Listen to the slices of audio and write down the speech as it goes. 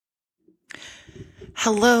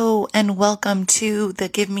Hello and welcome to the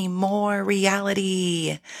Give Me More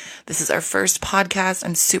reality. This is our first podcast.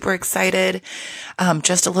 I'm super excited.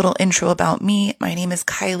 Just a little intro about me. My name is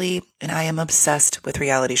Kylie and I am obsessed with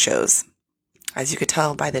reality shows, as you could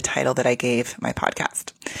tell by the title that I gave my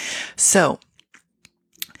podcast. So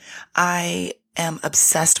I am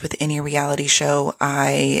obsessed with any reality show.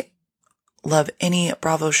 I love any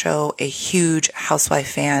Bravo show, a huge Housewife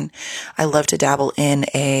fan. I love to dabble in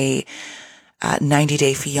a 90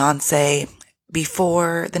 Day Fiance,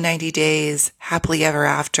 Before the 90 Days, Happily Ever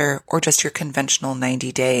After, or just your conventional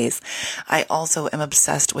 90 days. I also am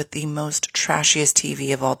obsessed with the most trashiest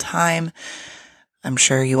TV of all time. I'm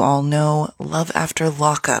sure you all know Love After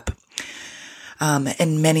Lockup,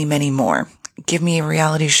 and many, many more. Give me a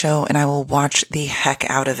reality show and I will watch the heck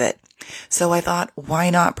out of it. So I thought,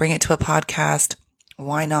 why not bring it to a podcast?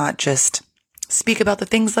 Why not just speak about the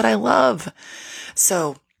things that I love?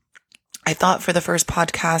 So I thought for the first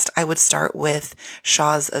podcast, I would start with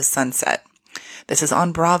Shahs of Sunset. This is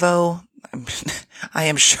on Bravo. I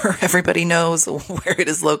am sure everybody knows where it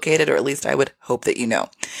is located, or at least I would hope that you know.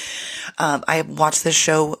 I watched this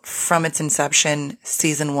show from its inception,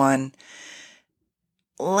 season 1.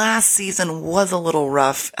 Last season was a little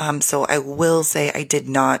rough, so I will say I did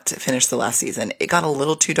not finish the last season. It got a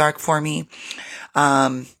little too dark for me.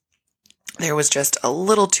 There was just a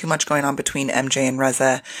little too much going on between MJ and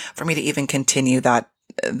Reza for me to even continue that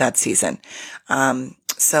season.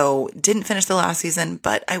 So didn't finish the last season,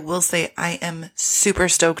 but I will say I am super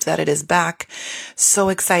stoked that it is back. So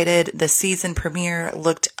excited. The season premiere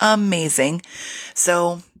looked amazing.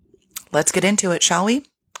 So let's get into it, shall we?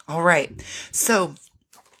 All right. So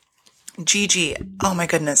Gigi, oh my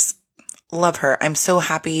goodness. Love her. I'm so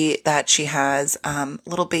happy that she has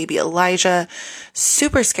little baby Elijah.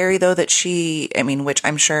 Super scary though that which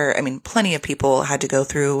I'm sure, plenty of people had to go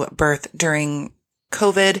through birth during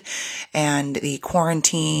COVID and the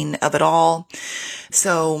quarantine of it all.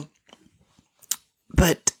 So,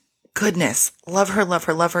 but goodness, love her, love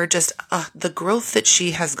her, love her. Just the growth that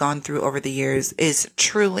she has gone through over the years is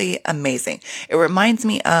truly amazing. It reminds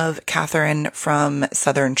me of Catherine from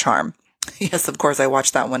Southern Charm. Yes, of course, I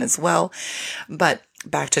watched that one as well. But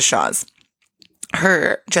back to Shahs.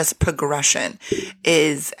 Her just progression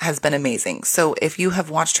has been amazing. So if you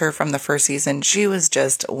have watched her from the first season, she was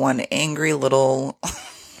just one angry little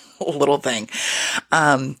thing.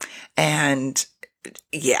 And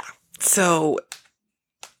yeah, so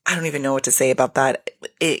I don't even know what to say about that.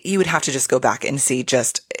 You would have to just go back and see,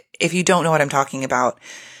 just if you don't know what I'm talking about,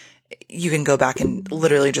 you can go back and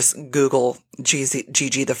literally just Google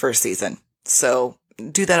Gigi the first season. So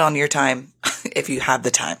do that on your time if you have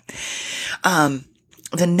the time.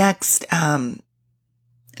 The next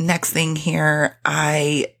thing here,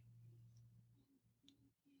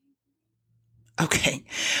 okay.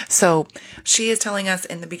 So she is telling us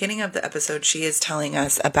in the beginning of the episode, she is telling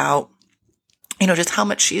us about, just how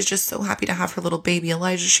much she is just so happy to have her little baby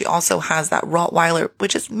Elijah. She also has that Rottweiler,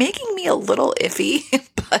 which is making me a little iffy,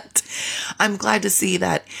 but I'm glad to see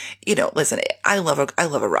that, listen, I love a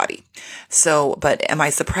Rottie. So, but am I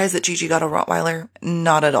surprised that Gigi got a Rottweiler?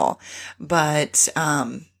 Not at all. But,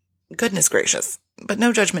 goodness gracious. But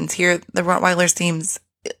no judgments here. The Rottweiler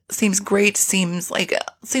seems great. Seems like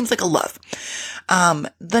a love.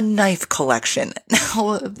 The knife collection.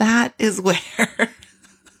 Now that is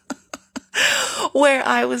where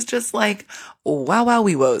I was just like, wow,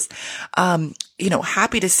 wee woes.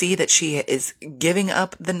 Happy to see that she is giving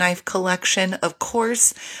up the knife collection, of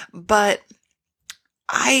course, but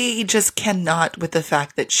I just cannot with the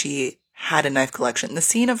fact that she had a knife collection. The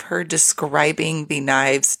scene of her describing the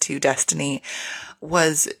knives to Destiny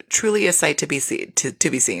was truly a sight to be seen.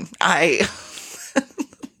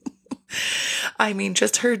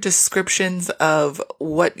 Just her descriptions of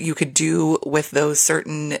what you could do with those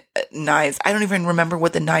certain knives. I don't even remember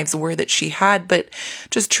what the knives were that she had, but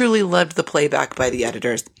just truly loved the playback by the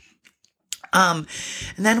editors. And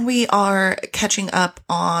then we are catching up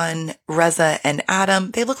on Reza and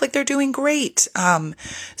Adam. They look like they're doing great.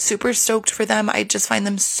 Super stoked for them. I just find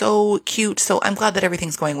them so cute. So I'm glad that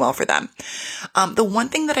everything's going well for them. The one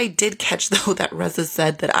thing that I did catch though that Reza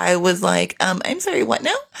said that I was like, I'm sorry, what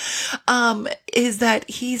now? Is that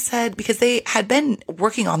he said, because they had been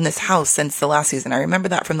working on this house since the last season. I remember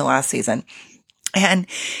that from the last season. And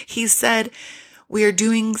he said, we are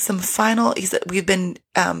doing some final, he said, he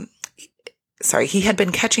had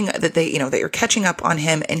been they were catching up on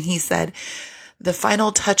him, and he said the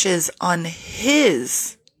final touches on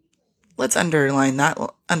his, let's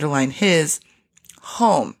underline his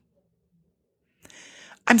home.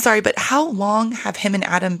 I'm sorry, but how long have him and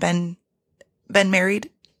Adam been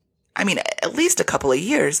married? I mean, at least a couple of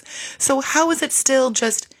years. So how is it still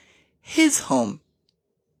just his home?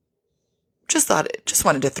 Just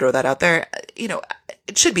wanted to throw that out there.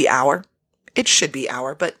 It should be our,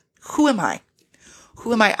 but who am I?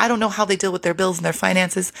 Who am I? I don't know how they deal with their bills and their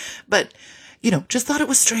finances, but, just thought it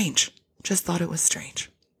was strange.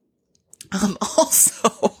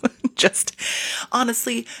 Also, just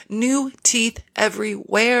honestly, new teeth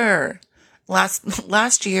everywhere.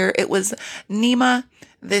 Last year, it was Nima.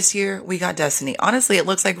 This year, we got Destiny. Honestly, it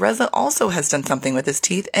looks like Reza also has done something with his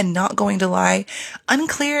teeth, and not going to lie,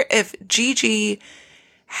 unclear if Gigi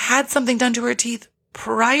had something done to her teeth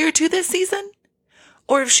prior to this season,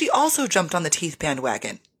 or if she also jumped on the teeth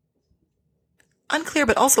bandwagon. Unclear,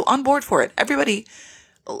 but also on board for it. Everybody,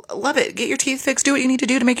 love it. Get your teeth fixed. Do what you need to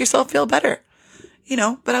do to make yourself feel better.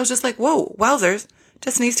 But I was just like, whoa, wowzers.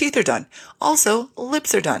 Destiny's teeth are done. Also,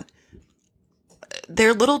 lips are done.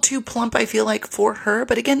 They're a little too plump, I feel like, for her.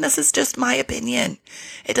 But again, this is just my opinion.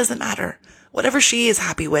 It doesn't matter. Whatever she is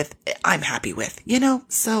happy with, I'm happy with,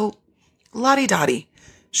 So, lottie-dottie.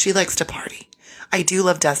 She likes to party. I do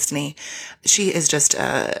love Destiny. She is just,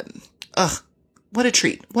 what a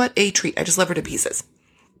treat. What a treat. I just love her to pieces.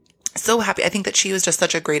 So happy. I think that she was just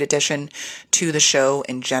such a great addition to the show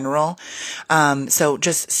in general. So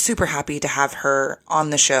just super happy to have her on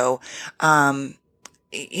the show.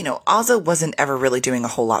 Azah wasn't ever really doing a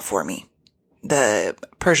whole lot for me. The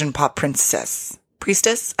Persian pop priestess.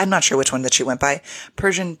 I'm not sure which one that she went by.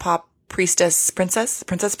 Persian pop priestess.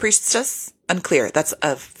 Unclear. That's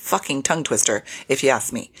a fucking tongue twister, if you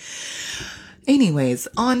ask me. Anyways,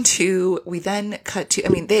 we then cut to,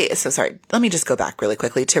 let me just go back really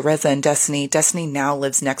quickly to Reza and Destiny. Destiny now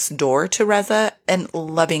lives next door to Reza and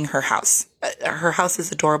loving her house. Her house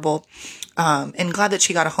is adorable. And glad that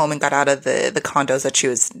she got a home and got out of the condos that she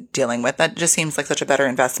was dealing with. That just seems like such a better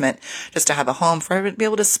investment, just to have a home for her to be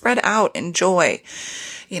able to spread out, enjoy.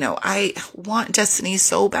 I want Destiny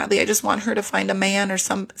so badly. I just want her to find a man or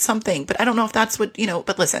something, but I don't know if that's what,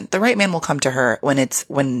 but listen, the right man will come to her when it's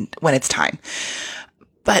time.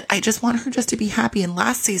 But I just want her just to be happy. And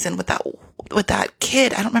last season with that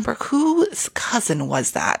kid, I don't remember whose cousin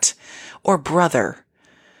was that, or brother.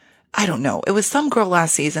 I don't know. It was some girl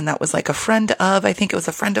last season that was like a friend of, I think it was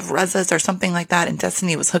a friend of Reza's or something like that. And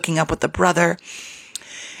Destiny was hooking up with the brother.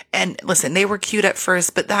 And listen, they were cute at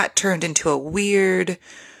first, but that turned into a weird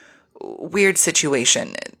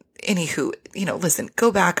situation. Anywho, listen, go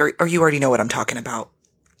back or you already know what I'm talking about.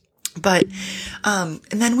 But, and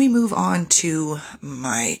then we move on to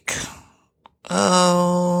Mike.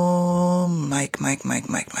 Oh, Mike.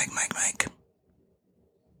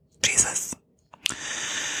 Jesus.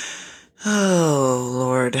 Oh,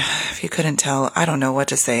 Lord. If you couldn't tell, I don't know what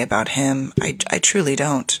to say about him. I truly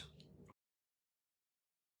don't.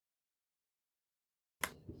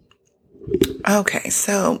 Okay,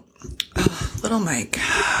 so, little Mike.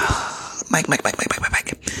 Mike.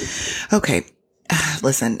 Okay,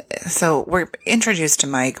 listen, so we're introduced to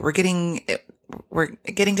Mike. We're getting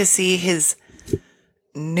to see his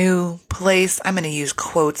new place. I'm going to use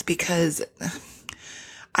quotes because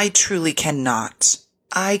I truly cannot.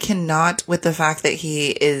 I cannot with the fact that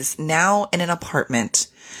he is now in an apartment.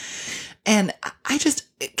 And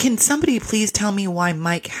can somebody please tell me why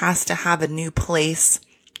Mike has to have a new place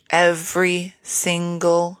every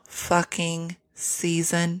single fucking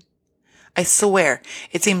season? I swear,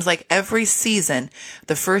 it seems like every season,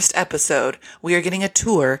 the first episode, we are getting a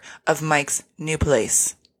tour of Mike's new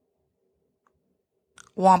place.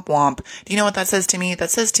 Womp womp. Do you know what that says to me?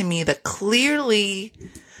 That says to me that clearly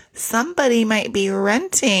somebody might be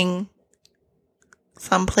renting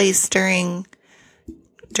someplace during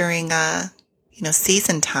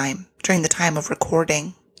season time, during the time of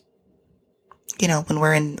recording. When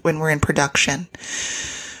we're in production.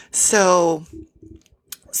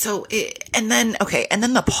 And then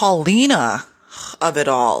the Paulina of it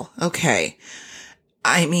all. Okay.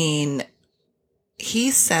 I mean,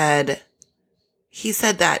 he said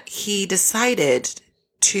that he decided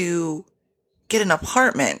to get an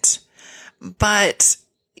apartment, but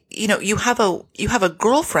you have a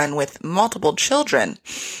girlfriend with multiple children.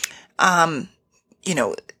 And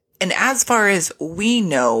as far as we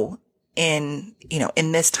know in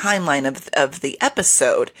this timeline of the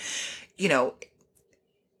episode,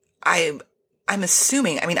 I'm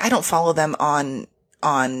assuming, I don't follow them on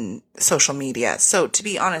social media. So to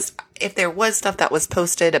be honest, if there was stuff that was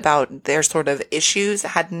posted about their sort of issues, I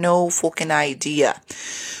had no fucking idea.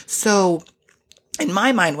 So in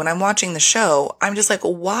my mind, when I'm watching the show, I'm just like,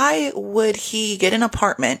 why would he get an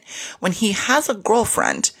apartment when he has a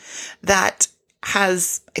girlfriend that I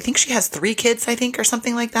think she has 3 kids, or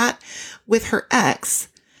something like that, with her ex,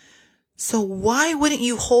 So why wouldn't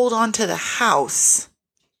you hold on to the house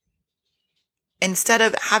instead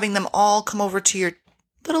of having them all come over to your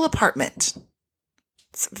little apartment?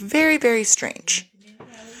 It's very, very strange.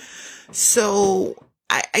 So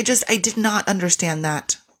I did not understand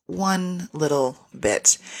that one little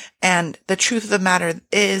bit. And the truth of the matter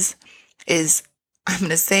is I'm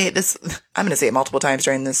going to say it multiple times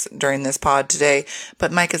during this pod today,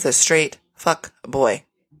 but Mike is a straight fuck boy.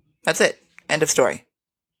 That's it. End of story.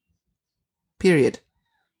 Period.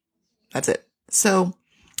 That's it. So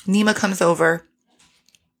Nima comes over.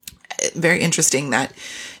 Very interesting that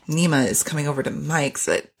Nima is coming over to Mike's.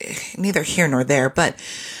 Neither here nor there, but,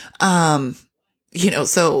 so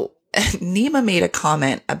Nima made a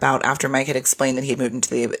comment about after Mike had explained that he had moved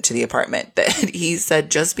into the apartment, that he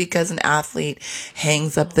said just because an athlete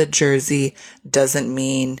hangs up the jersey doesn't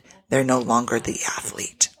mean they're no longer the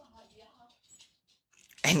athlete.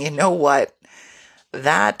 And you know what?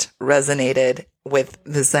 That resonated with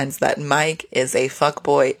the sense that Mike is a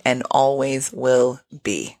fuckboy and always will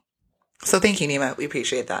be. So thank you, Nima. We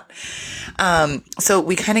appreciate that. So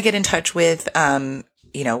we kind of get in touch with, with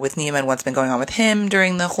Nima and what's been going on with him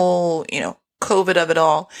during the whole, COVID of it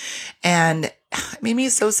all. And it made me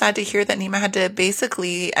so sad to hear that Nima had to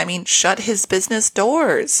basically, shut his business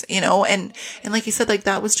doors, and like he said, like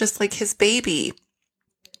that was just like his baby.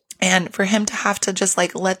 And for him to have to just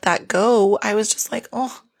like let that go, I was just like,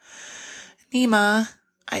 oh, Nima,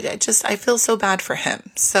 I feel so bad for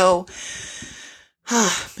him. So,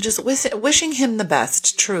 just wishing him the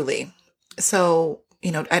best, truly. So,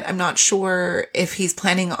 I'm not sure if he's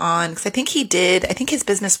planning on, because I think his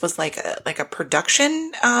business was like a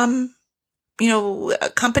production, a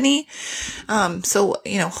company. So,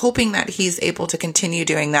 hoping that he's able to continue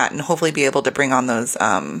doing that and hopefully be able to bring on those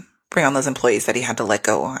employees that he had to let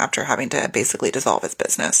go after having to basically dissolve his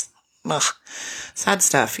business. Ugh, sad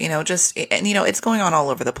stuff, it's going on all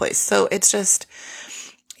over the place. So it's just,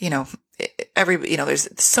 there's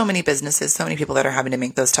so many businesses, so many people that are having to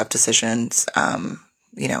make those tough decisions,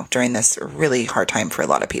 during this really hard time for a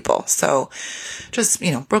lot of people. So just,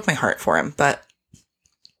 broke my heart for him. But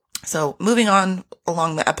so moving on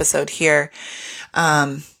along the episode here,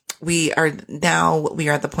 we are at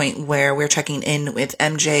the point where we're checking in with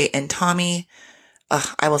MJ and Tommy.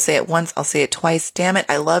 I will say it once. I'll say it twice. Damn it.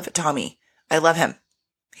 I love Tommy. I love him.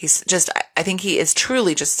 He's just, I think he is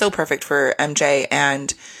truly just so perfect for MJ,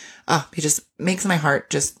 and he just makes my heart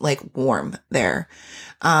just like warm there.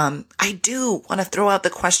 I do want to throw out the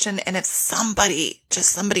question, and if somebody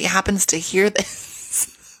happens to hear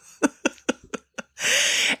this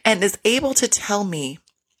and is able to tell me,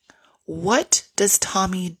 what does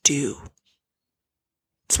Tommy do?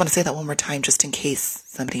 Just want to say that one more time, just in case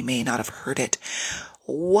somebody may not have heard it.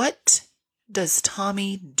 What does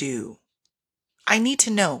Tommy do? I need to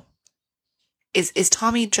know. Is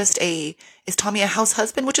Tommy is Tommy a house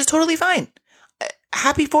husband, which is totally fine.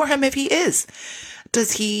 Happy for him if he is.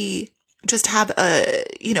 Does he just have a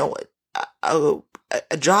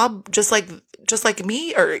job just like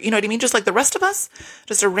me, or you know what I mean? Just like the rest of us?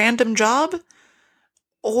 Just a random job?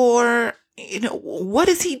 Or, what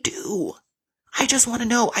does he do? I just want to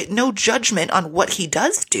know. No judgment on what he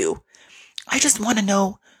does do. I just want to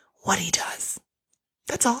know what he does.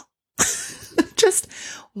 That's all. Just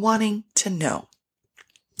wanting to know.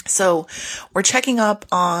 So we're checking up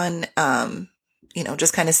on,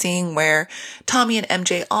 just kind of seeing where Tommy and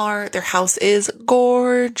MJ are. Their house is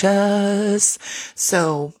gorgeous.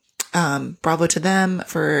 So, bravo to them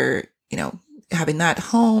for, having that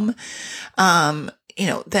home.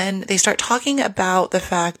 Then they start talking about the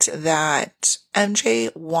fact that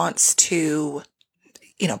MJ wants to,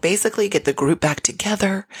 basically get the group back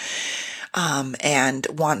together, and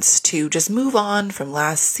wants to just move on from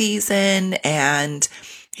last season and,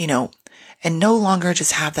 and no longer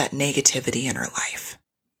just have that negativity in her life.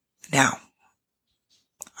 Now,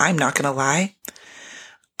 I'm not going to lie.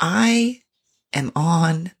 I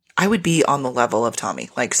would be on the level of Tommy,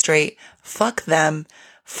 like straight, fuck them,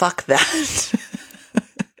 fuck that.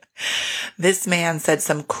 This man said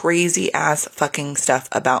some crazy ass fucking stuff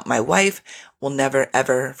about my wife. Will never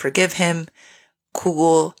ever forgive him.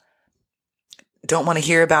 Cool. Don't want to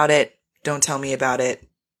hear about it. Don't tell me about it.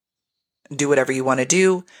 Do whatever you want to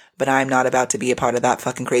do, but I'm not about to be a part of that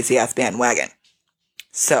fucking crazy ass bandwagon.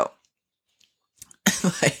 So,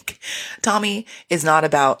 Tommy is not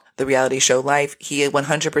about the reality show life. He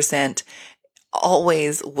 100%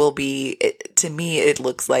 always will be, to me, it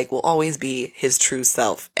looks like will always be his true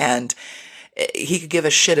self. And he could give a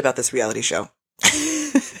shit about this reality show,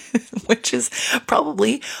 which is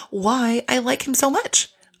probably why I like him so much.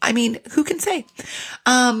 I mean, who can say?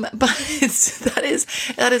 But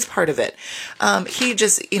that is part of it. He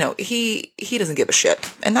just, he doesn't give a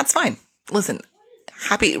shit, and that's fine. Listen,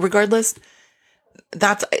 happy regardless.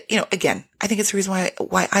 That's, again, I think it's the reason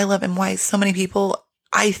why I love him, why so many people,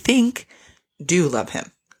 I think, do love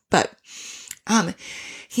him. But,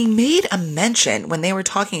 he made a mention when they were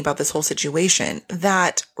talking about this whole situation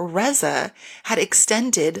that Reza had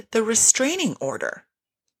extended the restraining order.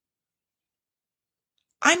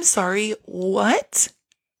 I'm sorry, what?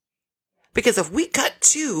 Because if we cut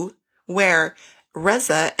to where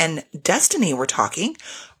Reza and Destiny were talking,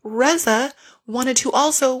 Reza wanted to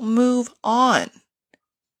also move on.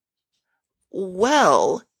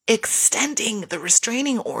 Well, extending the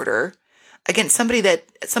restraining order against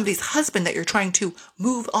somebody's husband that you're trying to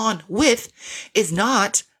move on with is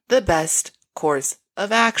not the best course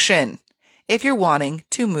of action if you're wanting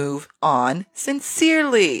to move on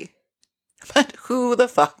sincerely. But who the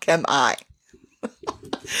fuck am I?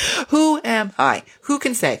 Who am I? Who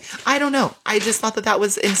can say? I don't know. I just thought that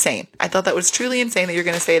was insane. I thought that was truly insane that you're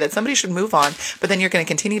going to say that somebody should move on, but then you're going to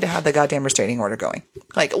continue to have the goddamn restraining order going.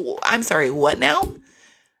 Like, I'm sorry, what now?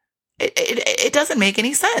 It doesn't make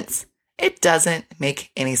any sense. It doesn't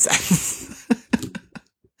make any sense.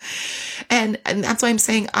 And that's why I'm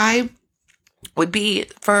saying I would be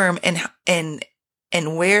firm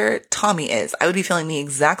in where Tommy is. I would be feeling the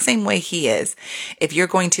exact same way he is if you're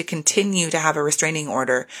going to continue to have a restraining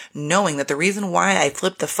order, knowing that the reason why I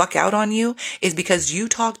flipped the fuck out on you is because you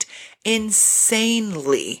talked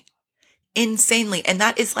insanely. And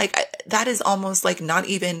that is almost like not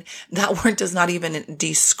even, that word does not even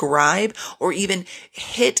describe or even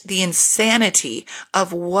hit the insanity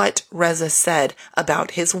of what Reza said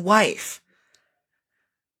about his wife.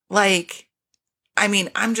 Like, I mean,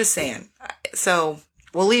 I'm just saying. So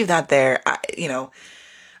we'll leave that there. I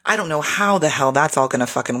don't know how the hell that's all going to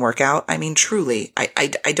fucking work out. I mean, truly,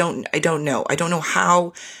 I don't know. I don't know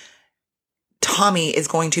how Tommy is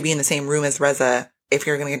going to be in the same room as Reza if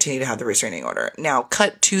you're going to continue to have the restraining order. Now,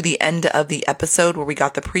 cut to the end of the episode where we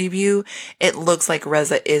got the preview. It looks like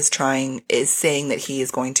Reza is saying that he is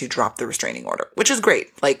going to drop the restraining order, which is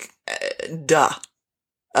great. Like, duh.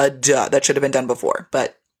 That should have been done before.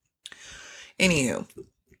 But anywho.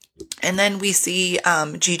 And then we see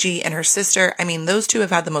Gigi and her sister. I mean, those two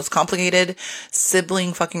have had the most complicated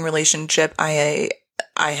sibling fucking relationship I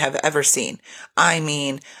have ever seen. I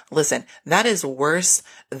mean, listen, that is worse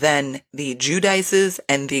than the Giudices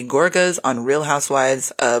and the Gorgas on Real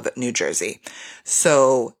Housewives of New Jersey.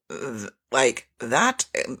 So, like, that,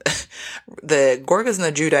 the Gorgas and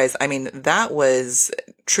the Giudices, I mean, that was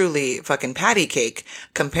truly fucking patty cake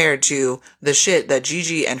compared to the shit that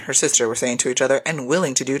Gigi and her sister were saying to each other and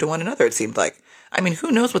willing to do to one another, it seemed like. I mean,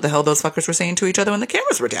 who knows what the hell those fuckers were saying to each other when the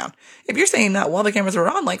cameras were down? If you're saying that while the cameras were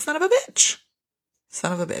on, like, son of a bitch.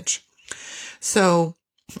 Son of a bitch. So,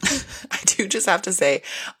 I do just have to say,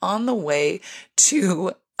 on the way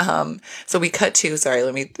to, so we cut to, sorry,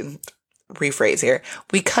 let me rephrase here.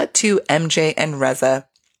 We cut to MJ and Reza.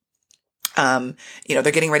 They're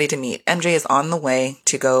getting ready to meet. MJ is on the way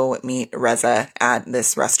to go meet Reza at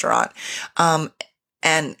this restaurant.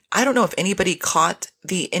 And I don't know if anybody caught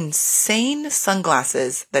the insane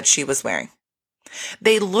sunglasses that she was wearing.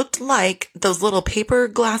 They looked like those little paper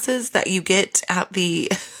glasses that you get at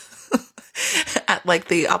the, at like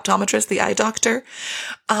the optometrist, the eye doctor,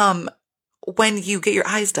 when you get your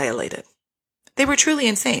eyes dilated. They were truly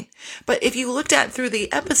insane. But if you looked at through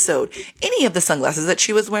the episode, any of the sunglasses that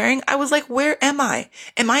she was wearing, I was like, where am I?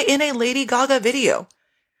 Am I in a Lady Gaga video?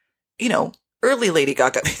 Early Lady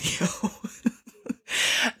Gaga video.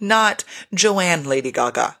 Not Joanne Lady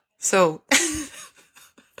Gaga. So,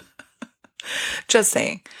 just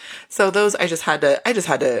saying. So those, I just had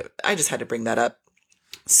to bring that up.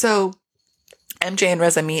 So, MJ and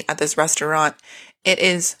Reza meet at this restaurant. It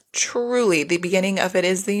is truly, the beginning of it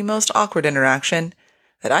is the most awkward interaction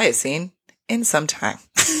that I have seen in some time.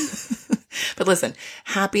 But listen,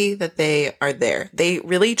 happy that they are there. They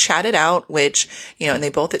really chatted out, which, and they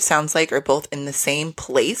both, it sounds like, are both in the same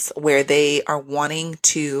place where they are wanting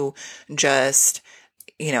to just,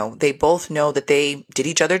 they both know that they did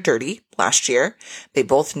each other dirty last year. They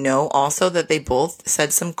both know also that they both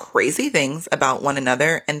said some crazy things about one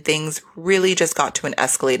another and things really just got to an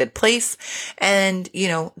escalated place. And,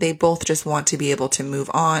 they both just want to be able to move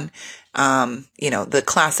on. The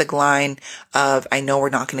classic line of, I know we're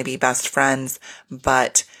not going to be best friends,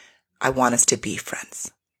 but I want us to be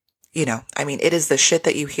friends. It is the shit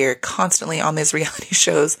that you hear constantly on these reality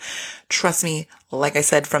shows. Trust me, like I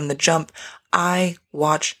said from the jump, I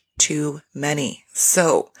watch too many.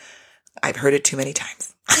 So I've heard it too many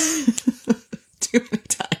times. Too many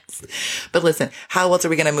times. But listen, how else are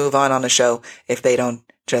we going to move on a show if they don't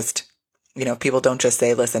just, people don't just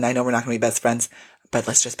say, listen, I know we're not going to be best friends, but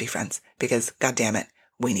let's just be friends because God damn it,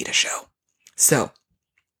 we need a show. So,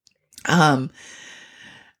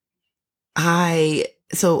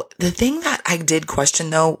 so the thing that I did question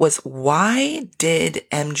though was why did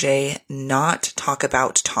MJ not talk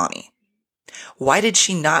about Tommy? Why did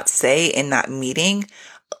she not say in that meeting,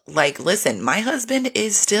 like, listen, my husband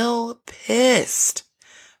is still pissed,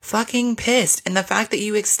 fucking pissed. And the fact that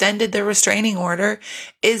you extended the restraining order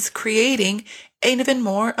is creating even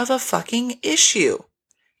more of a fucking issue.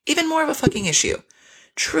 Even more of a fucking issue.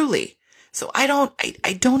 Truly. So I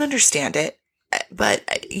don't understand it. But,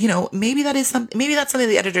 maybe that's something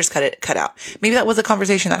the editors cut out. Maybe that was a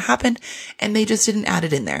conversation that happened and they just didn't add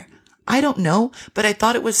it in there. I don't know, but I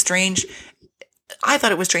thought it was strange. I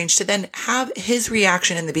thought it was strange to then have his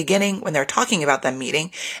reaction in the beginning when they're talking about them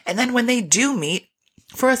meeting. And then when they do meet,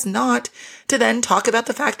 for us not to then talk about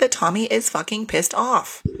the fact that Tommy is fucking pissed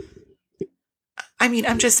off. I mean,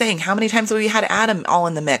 I'm just saying, how many times have we had Adam all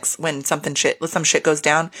in the mix when some shit goes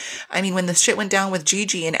down? I mean, when the shit went down with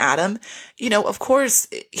Gigi and Adam, of course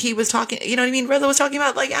he was talking, you know what I mean? Reza was talking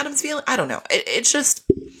about like Adam's feeling. I don't know. It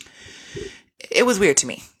was weird to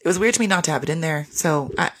me. It was weird to me not to have it in there.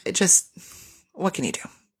 So what can you do?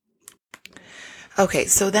 Okay,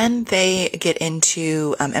 so then they get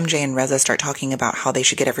into, MJ and Reza start talking about how they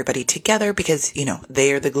should get everybody together because,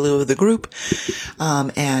 they are the glue of the group,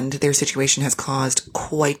 and their situation has caused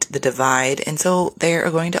quite the divide. And so they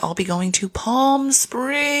are going to all be going to Palm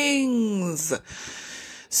Springs.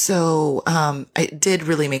 So, it did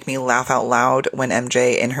really make me laugh out loud when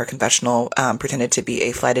MJ in her confessional, pretended to be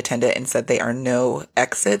a flight attendant and said there are no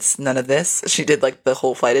exits, none of this. She did like the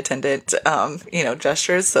whole flight attendant,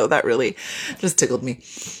 gestures. So that really just tickled me.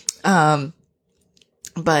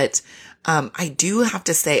 But I do have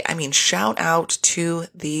to say, shout out to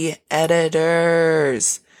the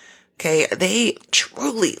editors. Okay. They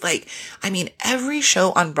truly every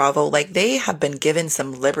show on Bravo, they have been given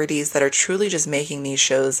some liberties that are truly just making these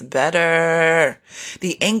shows better.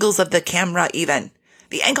 The angles of the camera, the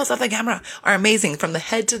angles of the camera are amazing from the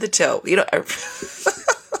head to the toe.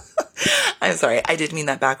 I'm sorry. I did mean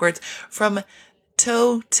that backwards. From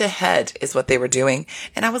toe to head is what they were doing.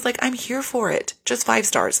 And I was like, I'm here for it. Just 5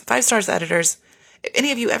 stars. 5 stars, editors. If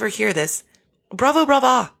any of you ever hear this, bravo,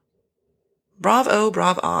 brava. Bravo,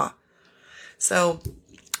 brava. So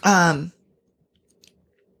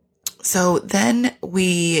then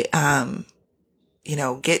we,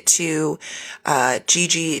 get to,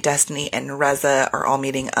 Gigi, Destiny, and Reza are all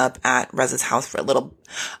meeting up at Reza's house for a little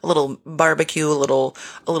barbecue, a little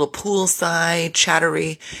poolside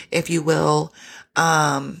chattery, if you will.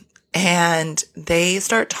 And they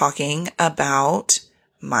start talking about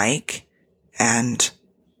Mike and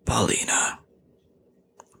Paulina.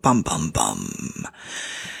 Bum, bum, bum.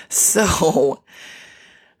 So,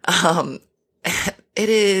 it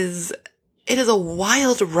is a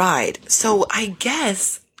wild ride. So I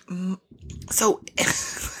guess, I'm still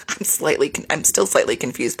slightly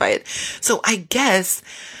confused by it. So I guess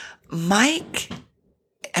Mike,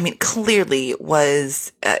 clearly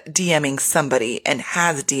was DMing somebody and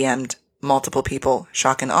has DM'd multiple people.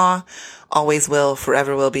 Shock and awe, always will,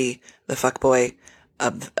 forever will be the fuckboy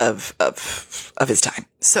of his time.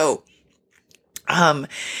 So,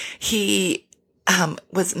 he,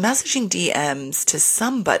 was messaging DMs to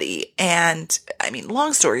somebody and,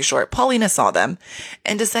 long story short, Paulina saw them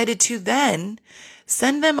and decided to then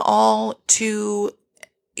send them all to,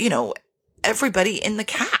 everybody in the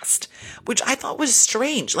cast, which I thought was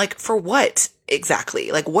strange. Like, for what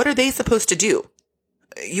exactly? Like, what are they supposed to do?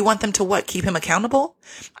 You want them to what? Keep him accountable?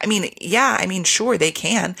 Sure, they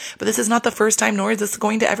can, but this is not the first time, nor is this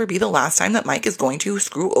going to ever be the last time that Mike is going to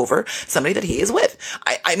screw over somebody that he is with.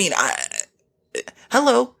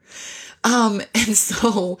 Hello. And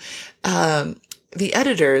so, the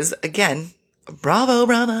editors, again, bravo,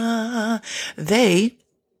 brava, they,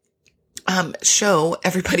 show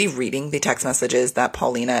everybody reading the text messages that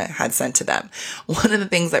Paulina had sent to them. One of the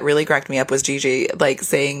things that really cracked me up was Gigi,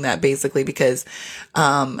 saying that basically because,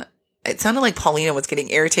 it sounded like Paulina was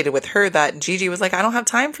getting irritated with her that Gigi was like, I don't have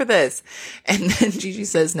time for this. And then Gigi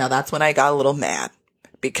says, now that's when I got a little mad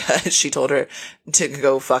because she told her to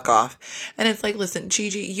go fuck off. And it's like, listen,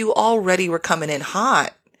 Gigi, you already were coming in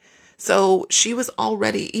hot. So she was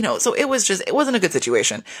already, so it wasn't a good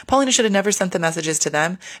situation. Paulina should have never sent the messages to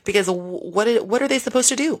them because what are they supposed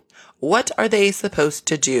to do? What are they supposed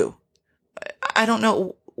to do? I don't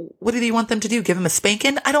know. What do you want them to do? Give him a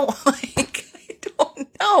spanking? I don't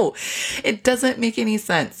know. It doesn't make any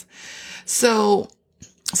sense. So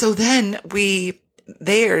then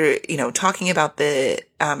they are, talking about the,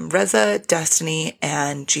 Reza, Destiny,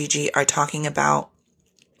 and Gigi are talking about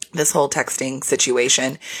this whole texting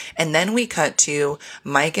situation. And then we cut to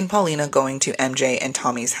Mike and Paulina going to MJ and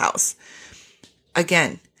Tommy's house.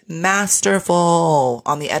 Again, masterful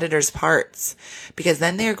on the editor's parts, because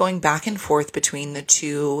then they're going back and forth between the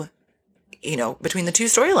two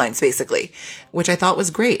storylines, basically, which I thought was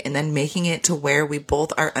great. And then making it to where we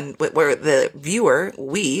both are, where the viewer,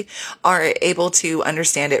 we are able to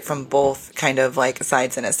understand it from both kind of like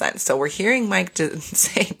sides in a sense. So we're hearing Mike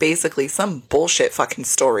say basically some bullshit fucking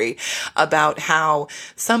story about how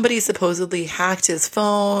somebody supposedly hacked his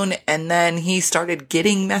phone and then he started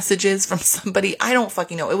getting messages from somebody. I don't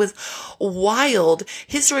fucking know. It was wild.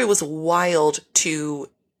 His story was wild to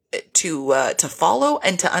follow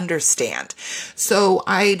and to understand. So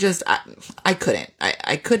I couldn't,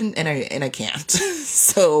 and I can't.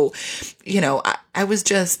 So, I was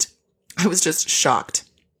just shocked.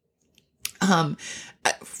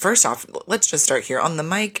 First off, let's just start here on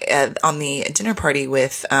the dinner party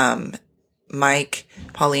with, Mike,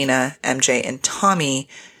 Paulina, MJ, and Tommy.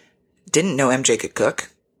 Didn't know MJ could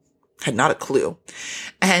cook. Had not a clue.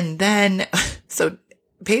 And then, so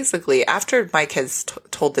basically, after Mike has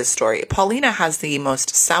told this story, Paulina has the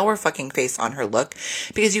most sour fucking face on her look,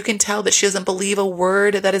 because you can tell that she doesn't believe a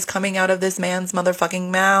word that is coming out of this man's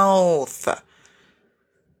motherfucking mouth.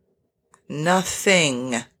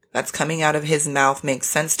 Nothing that's coming out of his mouth makes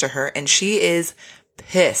sense to her, and she is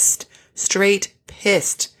pissed. Straight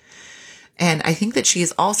pissed. And I think that she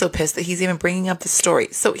is also pissed that he's even bringing up the story.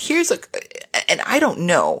 So and I don't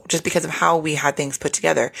know, just because of how we had things put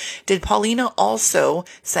together, did Paulina also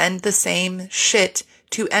send the same shit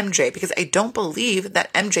to MJ? Because I don't believe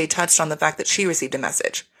that MJ touched on the fact that she received a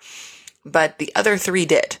message, but the other three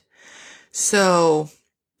did. So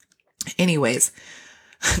anyways,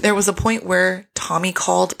 there was a point where Tommy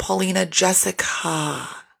called Paulina Jessica.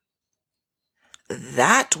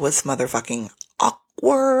 That was motherfucking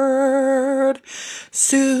awkward.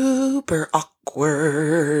 Super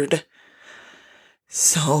awkward.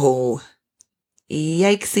 So,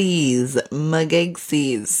 yikesies,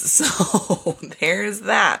 magagesies. So, there's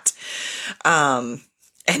that. And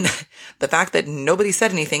the fact that nobody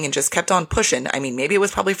said anything and just kept on pushing, I mean, maybe it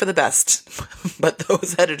was probably for the best, but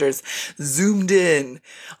those editors zoomed in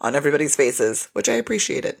on everybody's faces, which I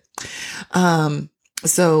appreciated.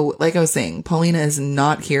 So, like I was saying, Paulina is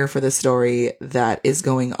not here for the story that is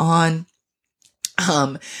going on.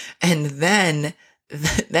 And then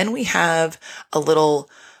we have a little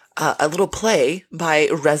play by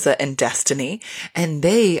Reza and Destiny, and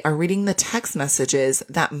they are reading the text messages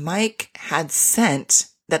that Mike had sent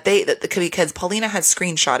because Paulina had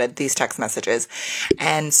screenshotted these text messages.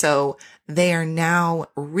 And so they are now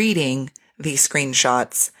reading these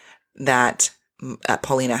screenshots that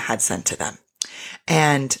Paulina had sent to them.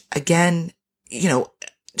 And again,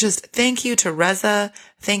 just thank you to Reza.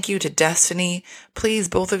 Thank you to Destiny. Please,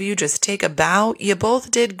 both of you, just take a bow. You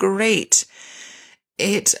both did great.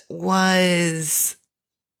 The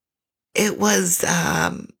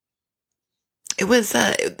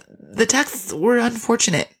texts were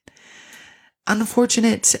unfortunate.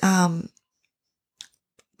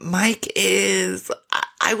 Mike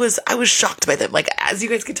I was shocked by them. Like, as you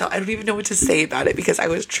guys can tell, I don't even know what to say about it, because I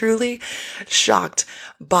was truly shocked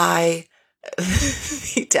by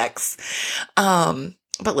the texts.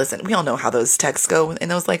 But listen, we all know how those texts go.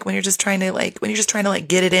 And those, like, when you're just trying to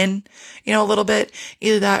get it in, a little bit,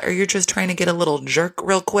 either that or you're just trying to get a little jerk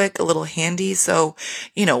real quick, a little handy. So,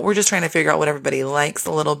 we're just trying to figure out what everybody likes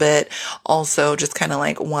a little bit. Also, just kind of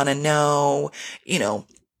like want to know,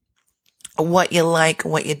 what you like,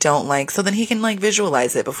 what you don't like, so then he can like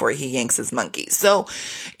visualize it before he yanks his monkey. So,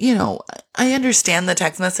 I understand the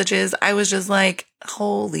text messages. I was just like,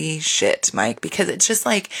 holy shit, Mike, because it's just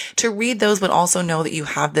like, to read those but also know that you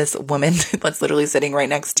have this woman that's literally sitting right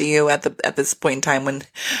next to you at this point in time when,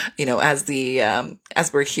 as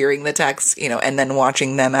we're hearing the text, and then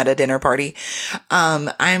watching them at a dinner party.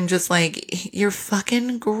 I'm just like, you're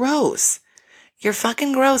fucking gross. You're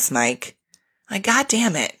fucking gross, Mike. Like, God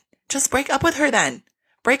damn it. Just break up with her then.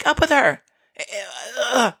 Break up with her.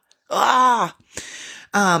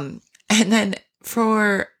 And then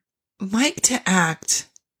for Mike to act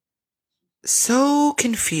so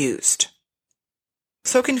confused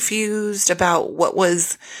about what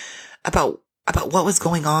was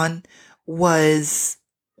going on was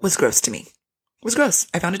gross to me. It was gross.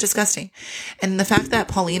 I found it disgusting. And the fact that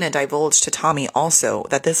Paulina divulged to Tommy also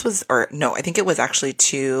that this was, I think it was actually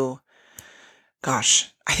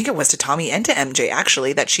I think it was to Tommy and to MJ,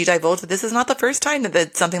 actually, that she divulged that this is not the first time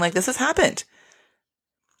that something like this has happened.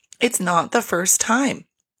 It's not the first time.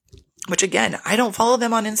 Which again, I don't follow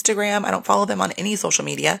them on Instagram. I don't follow them on any social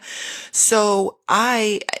media. So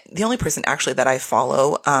the only person actually that I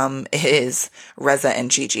follow, is Reza and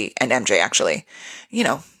Gigi and MJ actually. You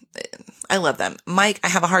know, I love them. Mike, I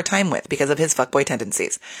have a hard time with because of his fuckboy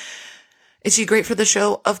tendencies. Is he great for the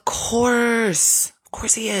show? Of course. Of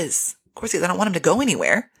course he is. Of course he is. I don't want him to go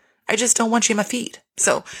anywhere. I just don't want you in my feed.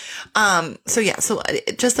 So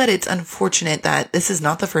just that it's unfortunate that this is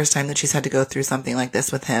not the first time that she's had to go through something like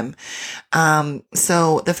this with him.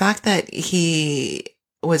 So the fact that he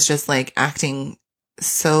was just like acting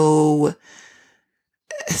so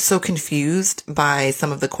confused by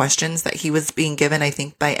some of the questions that he was being given, I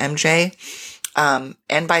think by MJ,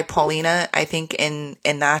 and by Paulina, I think in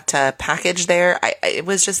that package there, it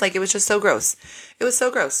was just so gross. It was so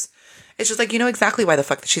gross. It's just like, you know exactly why the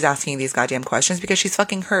fuck that she's asking these goddamn questions, because she's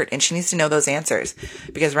fucking hurt and she needs to know those answers,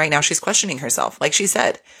 because right now she's questioning herself. Like she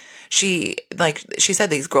said, she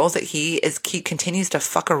said these girls that he continues to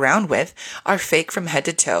fuck around with are fake from head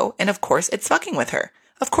to toe. And of course it's fucking with her.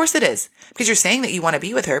 Of course it is, because you're saying that you want to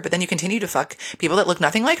be with her, but then you continue to fuck people that look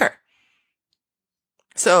nothing like her.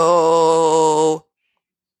 So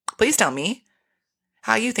please tell me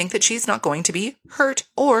how you think that she's not going to be hurt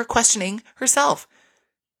or questioning herself.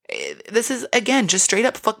 This is, again, just straight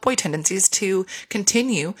up fuckboy tendencies to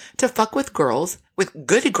continue to fuck with girls, with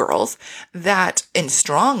good girls that in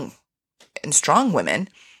strong women,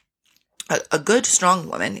 a good strong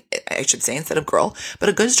woman, I should say, instead of girl, but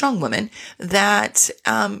a good strong woman that,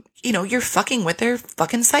 you're fucking with their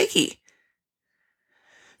fucking psyche.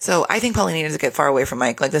 So I think Paulina needs to get far away from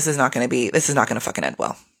Mike. Like, this is not going to fucking end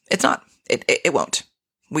well. It's not. It won't.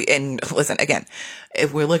 And listen, again,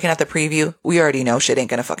 if we're looking at the preview, we already know shit ain't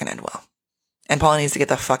gonna fucking end well. And Paula needs to get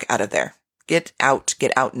the fuck out of there. Get out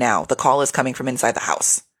now. The call is coming from inside the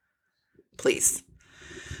house. Please.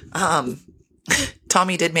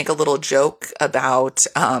 Tommy did make a little joke about,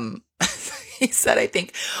 he said, I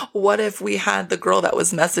think, what if we had the girl that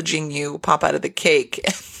was messaging you pop out of the cake?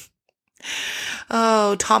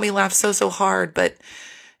 Oh, Tommy laughed so hard, but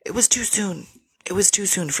it was too soon. It was too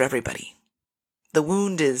soon for everybody. The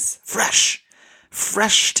wound is fresh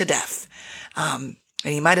to death. And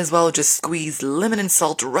you might as well just squeeze lemon and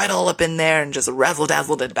salt right all up in there and just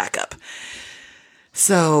razzle-dazzled it back up.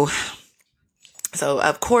 So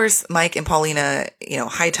of course, Mike and Paulina,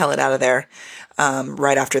 hightail it out of there,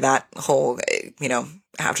 right after that whole,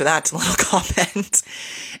 after that little comment.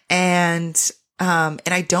 And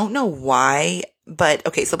I don't know why, but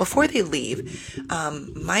okay, so before they leave,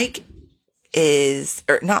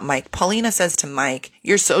 Paulina says to Mike,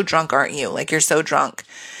 "You're so drunk, aren't you? Like, you're so drunk."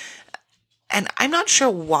 And I'm not sure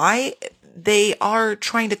why they are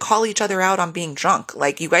trying to call each other out on being drunk.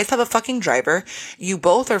 Like, you guys have a fucking driver. You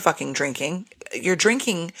both are fucking drinking. You're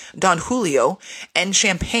drinking Don Julio and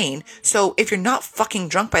champagne. So if you're not fucking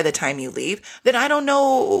drunk by the time you leave, then I don't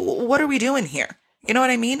know, what are we doing here? You know what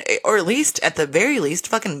I mean? Or at least, at the very least,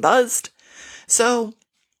 fucking buzzed. So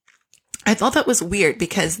I thought that was weird,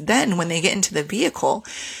 because then when they get into the vehicle,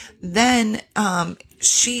 then,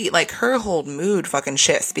 she, like, her whole mood fucking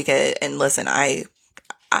shifts, because, and listen, I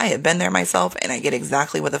have been there myself and I get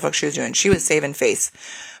exactly what the fuck she was doing. She was saving face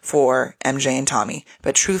for MJ and Tommy,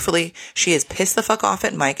 but truthfully, she is pissed the fuck off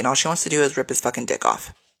at Mike and all she wants to do is rip his fucking dick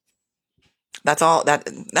off. That's all,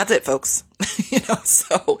 that's it, folks.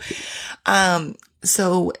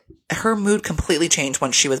 So her mood completely changed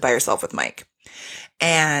once she was by herself with Mike.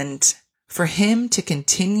 And for him to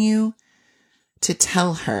continue to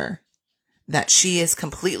tell her that she is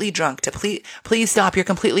completely drunk, to please stop, you're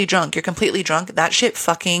completely drunk, that shit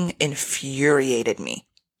fucking infuriated me.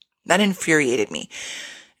 That infuriated me.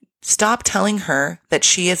 Stop telling her that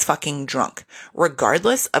she is fucking drunk.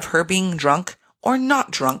 Regardless of her being drunk or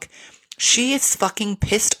not drunk, she is fucking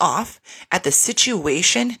pissed off at the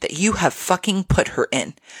situation that you have fucking put her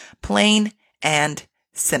in. Plain and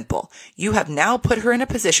simple. You have now put her in a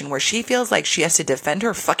position where she feels like she has to defend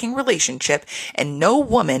her fucking relationship, and no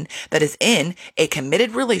woman that is in a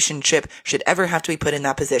committed relationship should ever have to be put in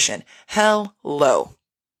that position. Hello.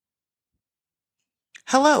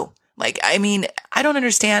 Like, I mean, I don't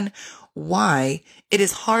understand why it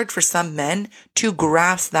is hard for some men to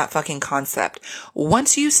grasp that fucking concept.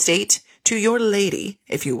 Once you state to your lady,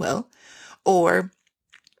 if you will, or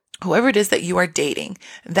whoever it is that you are dating,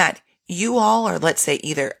 that you all are, let's say,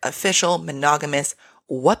 either official, monogamous,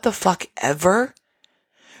 what the fuck ever,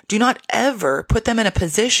 do not ever put them in a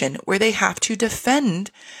position where they have to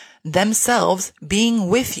defend themselves being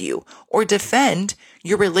with you or defend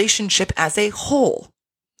your relationship as a whole.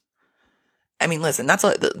 I mean, listen,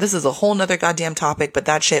 this is a whole nother goddamn topic, but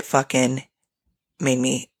that shit fucking made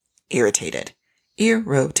me irritated.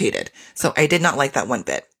 So I did not like that one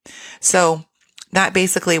bit. So that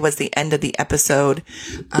basically was the end of the episode.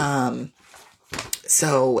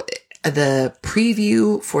 So the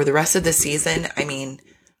preview for the rest of the season, I mean,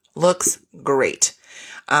 looks great.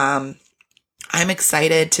 I'm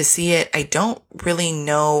excited to see it. I don't really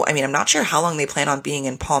know. I mean, I'm not sure how long they plan on being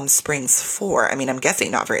in Palm Springs for. I mean, I'm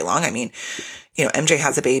guessing not very long. I mean, MJ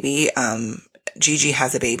has a baby. Gigi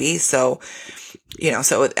has a baby. So,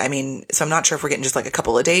 so I'm not sure if we're getting just like a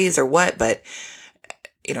couple of days or what, but,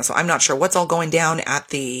 so I'm not sure what's all going down at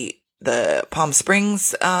the Palm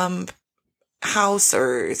Springs, house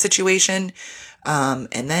or situation.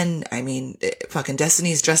 And then, I mean, fucking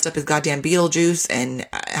Destiny's dressed up as goddamn Beetlejuice and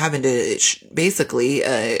having to basically,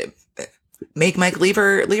 make Mike leave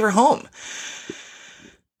her home.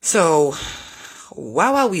 So,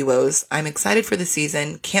 wow, wee-woes. I'm excited for the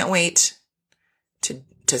season. Can't wait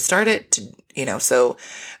to start it,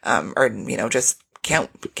 just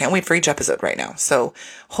can't wait for each episode right now. So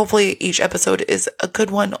hopefully each episode is a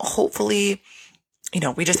good one. Hopefully,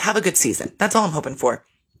 we just have a good season. That's all I'm hoping for.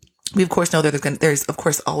 We of course know that there's of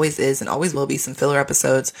course always is and always will be some filler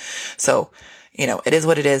episodes. So, it is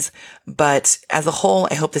what it is. But as a whole,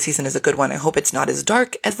 I hope the season is a good one. I hope it's not as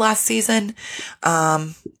dark as last season.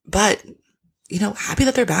 But, happy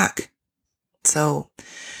that they're back. So,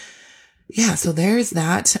 yeah, so there's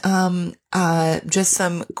that. Just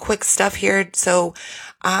some quick stuff here. So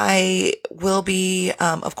I will be,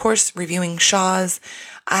 of course, reviewing Shaw's.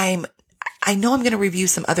 I know I'm going to review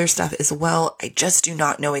some other stuff as well. I just do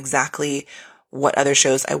not know exactly what other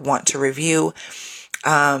shows I want to review.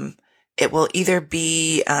 It will either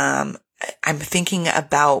be, I'm thinking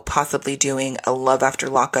about possibly doing a Love After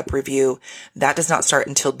Lockup review. That does not start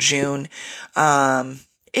until June.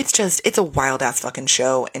 It's a wild ass fucking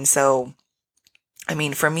show. And so, I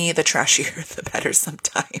mean, for me, the trashier, the better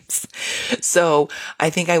sometimes. So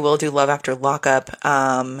I think I will do Love After Lockup.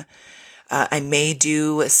 I may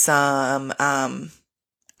do some,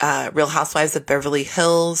 Real Housewives of Beverly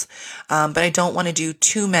Hills. But I don't want to do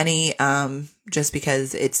too many, just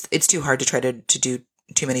because it's too hard to try to do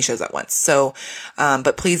too many shows at once. So,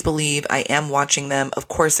 but please believe I am watching them. Of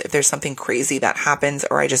course, if there's something crazy that happens,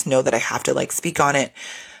 or I just know that I have to speak on it,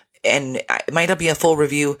 and it might not be a full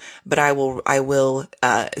review, but I will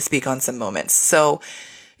speak on some moments. So,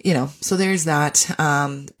 so there's that.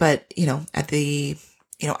 But,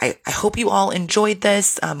 I hope you all enjoyed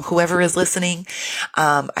this. Whoever is listening,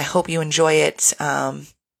 I hope you enjoy it.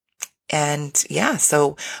 And yeah,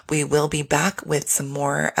 so we will be back with some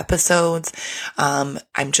more episodes.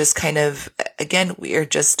 I'm just again, we are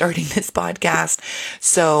just starting this podcast.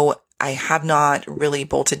 So I have not really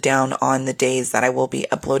bolted down on the days that I will be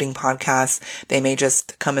uploading podcasts. They may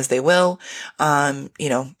just come as they will.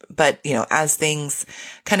 But as things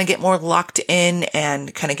kind of get more locked in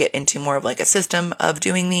and kind of get into more of a system of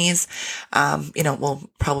doing these, we'll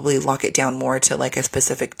probably lock it down more to a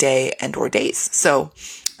specific day and or days. So,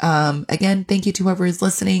 again, thank you to whoever is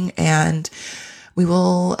listening, and we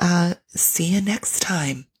will, see you next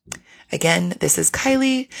time. Again, this is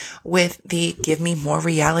Kylie with the Give Me More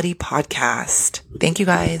Reality podcast. Thank you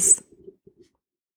guys.